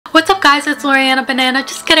up guys, it's Loriana Banana.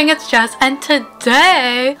 Just kidding, it's Jess, and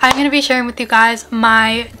today I'm going to be sharing with you guys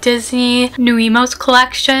my Disney nuiMOs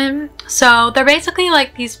collection. So they're basically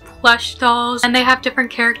like these plush dolls and they have different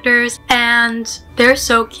characters and they're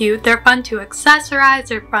so cute. They're fun to accessorize,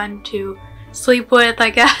 they're fun to sleep with, I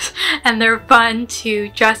guess, and they're fun to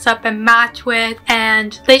dress up and match with,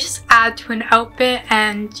 and they just add to an outfit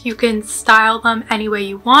and you can style them any way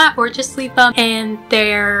you want or just leave them in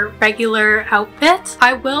their regular outfits.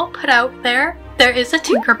 I will put out there is a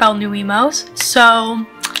Tinkerbell nuiMOs, so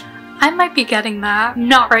I might be getting that.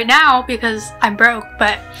 Not right now because I'm broke,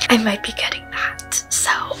 but I might be getting that.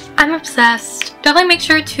 So I'm obsessed. Definitely make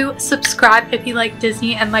sure to subscribe if you like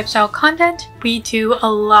Disney and lifestyle content. We do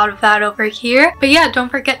a lot of that over here. But yeah, don't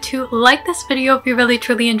forget to like this video if you really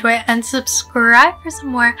truly enjoy it and subscribe for some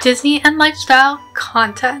more Disney and lifestyle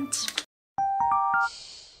content.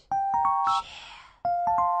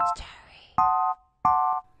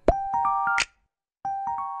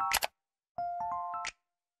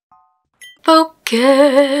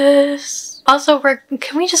 Focus. Also,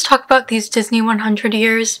 can we just talk about these Disney 100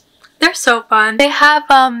 years? They're so fun. They have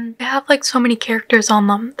like so many characters on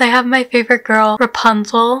them. They have my favorite girl,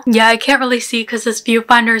 Rapunzel. Yeah, I can't really see because this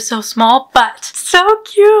viewfinder is so small, but so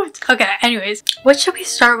cute. Okay, anyways, what should we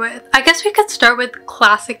start with? I guess we could start with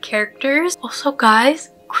classic characters. Also, guys,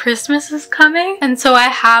 Christmas is coming, and so I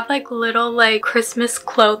have like little like Christmas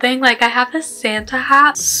clothing. Like I have this Santa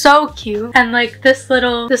hat, so cute, and like this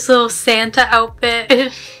little Santa outfit.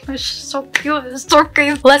 It's just so cute. It's so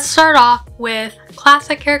cute. Let's start off with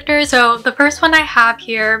classic characters. So the first one I have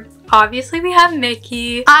here, obviously we have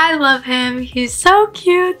Mickey. I love him. He's so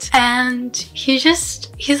cute, and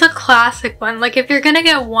he's a classic one. Like if you're gonna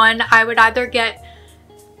get one, I would either get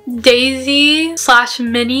Daisy /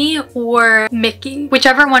 Minnie or Mickey,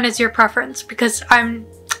 whichever one is your preference, because I'm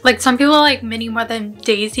like, some people like Minnie more than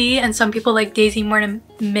Daisy and some people like Daisy more than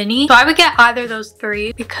Minnie, so I would get either of those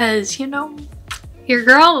three because, you know, your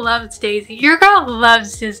girl loves Daisy, your girl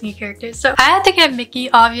loves Disney characters. So I had to get Mickey.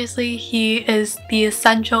 Obviously he is the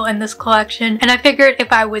essential in this collection, and I figured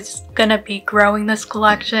if I was gonna be growing this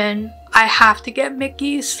collection, I have to get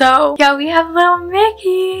Mickey. So yeah, we have little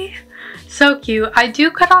Mickey. So cute. I do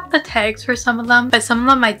cut off the tags for some of them, but some of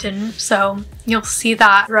them I didn't, so you'll see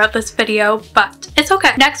that throughout this video, but it's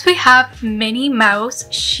okay. Next we have Minnie Mouse.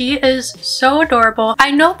 She is so adorable.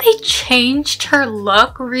 I know they changed her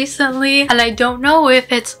look recently, and I don't know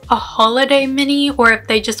if it's a holiday Minnie or if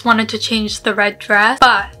they just wanted to change the red dress,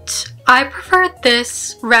 but I prefer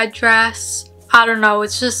this red dress. I don't know,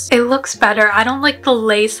 it's just, it looks better. I don't like the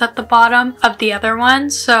lace at the bottom of the other one,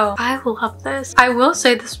 so I love this. I will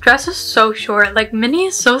say this dress is so short. Like Minnie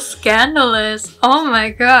is so scandalous. Oh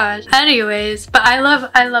my gosh. Anyways, but I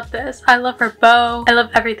love this. I love her bow. I love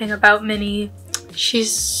everything about Minnie.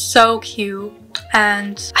 She's so cute.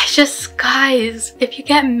 And guys, if you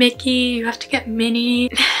get Mickey, you have to get Minnie.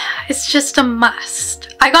 It's just a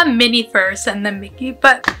must. I got Minnie first and then Mickey,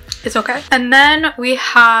 but it's okay. And then we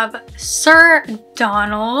have Sir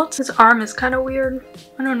Donald. His arm is kind of weird.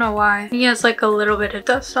 I don't know why. He has like a little bit of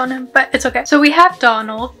dust on him, but it's okay. So we have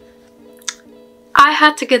Donald. I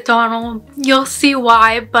had to get Donald. You'll see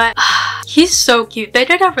why, but he's so cute. They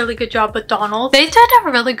did a really good job with Donald. They did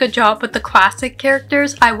a really good job with the classic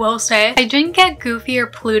characters, I will say. I didn't get Goofy or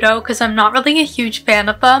Pluto because I'm not really a huge fan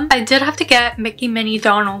of them. I did have to get Mickey, Minnie,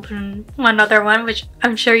 Donald, and one other one, which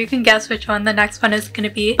I'm sure you can guess which one the next one is going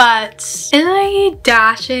to be. But isn't he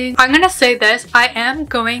dashing? I'm going to say this. I am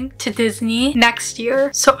going to Disney next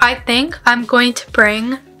year, so I think I'm going to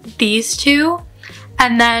bring these two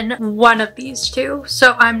and then one of these two.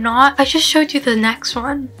 So I just showed you the next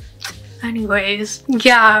one. Anyways,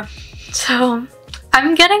 yeah, so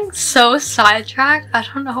I'm getting so sidetracked. I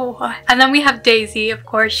don't know why. And then we have Daisy, of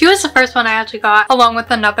course. She was the first one I actually got along with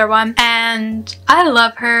another one, and I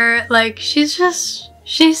love her. Like she's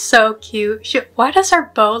so cute. Why does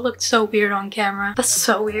her bow look so weird on camera? That's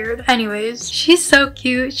so weird. Anyways, she's so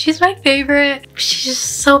cute. She's my favorite. She's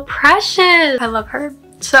just so precious. I love her.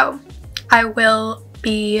 So I will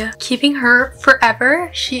be keeping her forever.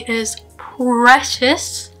 She is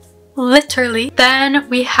precious, literally. Then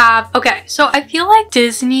we have, okay, so I feel like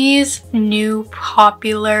Disney's new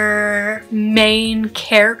popular main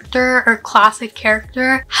character or classic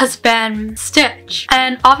character has been Stitch.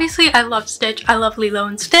 And obviously I love Stitch. I love Lilo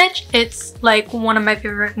and Stitch. It's like one of my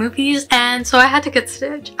favorite movies, and so I had to get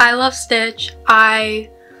Stitch. I love Stitch. I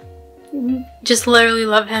just literally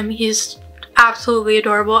love him. He's absolutely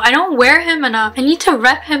adorable. I don't wear him enough. I need to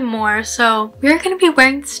rep him more, so we're gonna be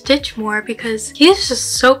wearing Stitch more because he's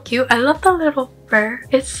just so cute. I love the little fur.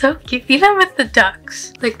 It's so cute. Even with the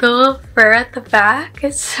ducks. Like the little fur at the back.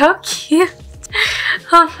 It's so cute.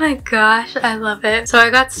 Oh my gosh, I love it. So I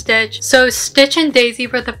got Stitch. So Stitch and Daisy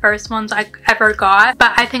were the first ones I ever got,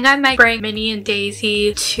 but I think I might bring Minnie and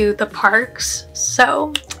Daisy to the parks.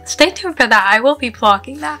 So stay tuned for that. I will be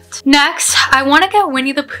vlogging that. Next, I want to get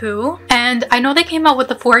Winnie the Pooh, and I know they came out with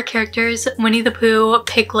the 4 characters, Winnie the Pooh,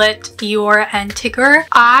 Piglet, Eeyore, and Tigger.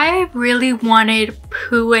 I really wanted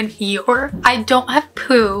Pooh and Eeyore. I don't have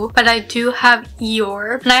Pooh, but I do have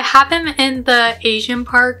Eeyore, and I have him in the Asian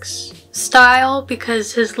parks style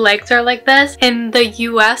because his legs are like this. In the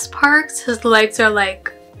US parks, his legs are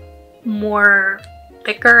like more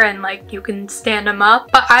thicker and like you can stand him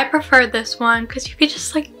up, but I prefer this one because you could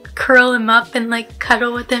just like curl him up and like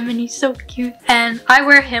cuddle with him, and he's so cute. And I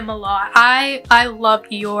wear him a lot. I love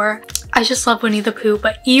Eeyore. I just love Winnie the Pooh,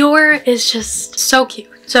 but Eeyore is just so cute.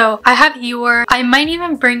 So I have Eeyore. I might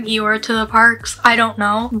even bring Eeyore to the parks. I don't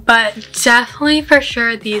know, but definitely for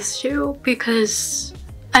sure these two because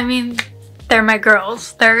I mean, they're my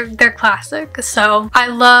girls. They're classic. So I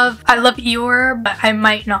love Eeyore, but I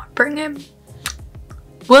might not bring him.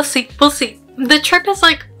 We'll see. We'll see. The trip is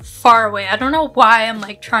like far away. I don't know why I'm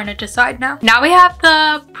like trying to decide now. Now we have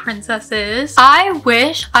the princesses. I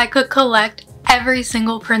wish I could collect every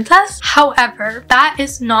single princess. However, that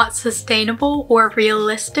is not sustainable or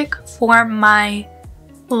realistic for my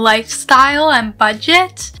lifestyle and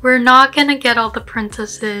budget. We're not gonna get all the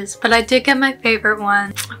princesses, but I did get my favorite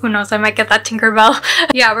one. Who knows, I might get that Tinkerbell.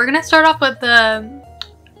 Yeah, we're gonna start off with the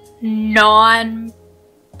non-classic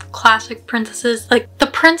princesses, like the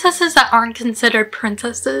princesses that aren't considered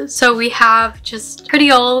princesses. So we have just pretty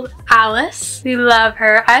old Alice. We love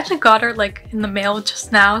her. I actually got her like in the mail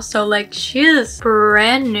just now, so like she is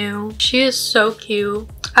brand new. She is so cute.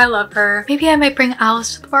 I love her. Maybe I might bring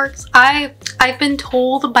Alice to the parks. I've been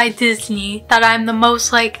told by Disney that I'm the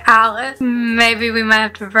most like Alice. Maybe we might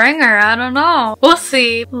have to bring her. I don't know. We'll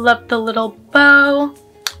see. Love the little bow.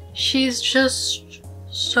 She's just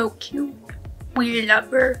so cute. We love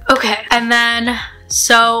her. Okay, and then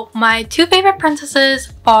so my 2 favorite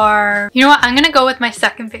princesses are, you know what, I'm gonna go with my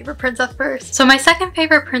second favorite princess first. So my second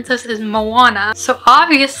favorite princess is Moana. So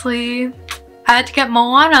obviously I had to get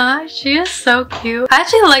Moana. She is so cute. I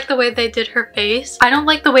actually like the way they did her face. I don't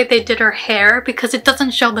like the way they did her hair because it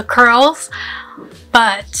doesn't show the curls,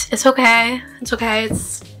 but it's okay. It's okay.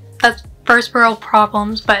 That's first world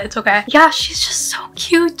problems, but it's okay. Yeah, she's just so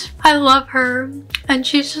cute. I love her. And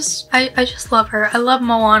she's just, I just love her. I love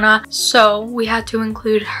Moana. So we had to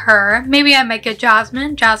include her. Maybe I might get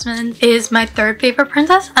Jasmine. Jasmine is my 3rd favorite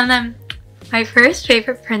princess. And then my first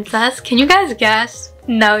favorite princess. Can you guys guess?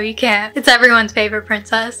 No, you can't. It's everyone's favorite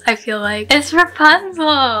princess, I feel like. It's Rapunzel.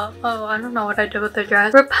 Oh, I don't know what I did with her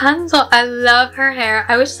dress. Rapunzel. I love her hair.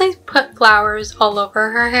 I wish they put flowers all over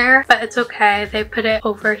her hair, but it's okay. They put it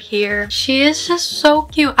over here. She is just so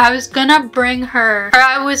cute. I was gonna bring her, or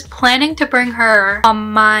I was planning to bring her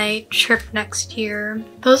on my trip next year.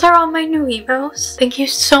 Those are all my nuiMOs. Thank you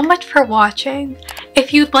so much for watching.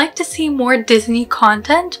 If you'd like to see more Disney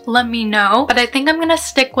content, let me know. But I think I'm gonna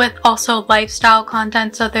stick with also lifestyle content.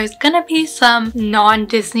 So there's gonna be some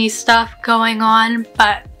non-Disney stuff going on.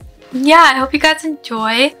 But yeah, I hope you guys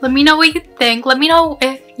enjoy. Let me know what you think. Let me know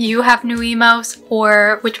if you have nuiMOs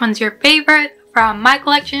or which one's your favorite from my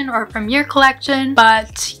collection or from your collection.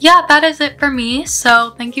 But yeah, that is it for me.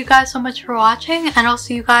 So thank you guys so much for watching, and I'll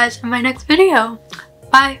see you guys in my next video.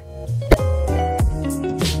 Bye.